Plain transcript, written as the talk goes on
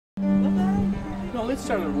No, let's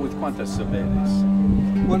start with Quanta Saberdes.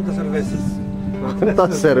 Quanta Saberdes?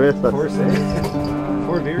 Quanta Saberdes.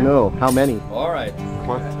 Four beers? No, how many? All right.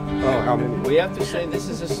 Oh, how many? We have to say this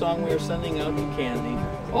is a song we are sending out to Candy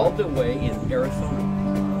all the way in Arizona.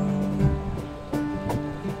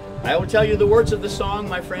 I will tell you the words of the song,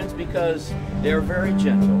 my friends, because they are very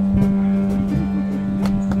gentle.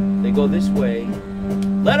 They go this way.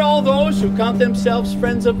 Let all those who count themselves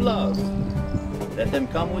friends of love, let them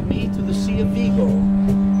come with me to the Sea of Vigo.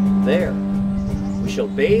 There, we shall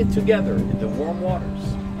bathe together in the warm waters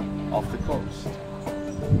off the coast.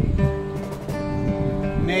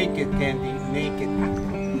 Naked, Candy, naked.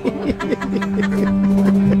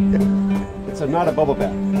 It's not a bubble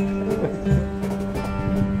bath.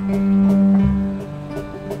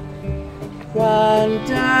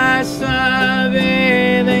 Quanta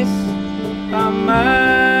sabedes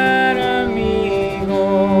amar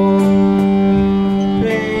amigo,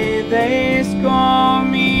 vedes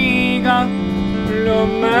conmigo lo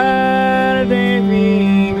mar de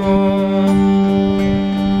Vigo,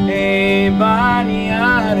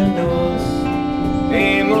 bañarnos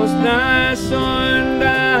hemos las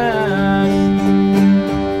ondas,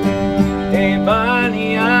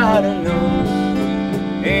 bañarnos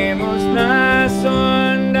hemos las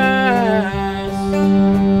ondas.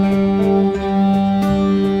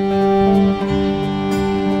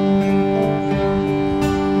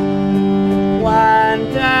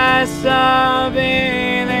 Quanta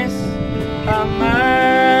sabedes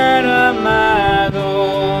amar,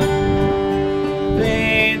 amado,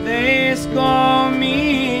 vedes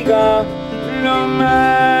conmigo lo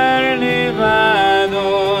mar elevado,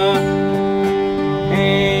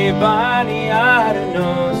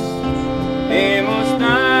 bañarnos hemos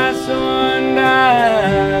las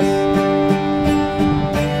ondas,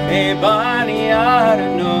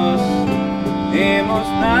 bañarnos hemos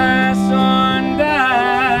las ondas.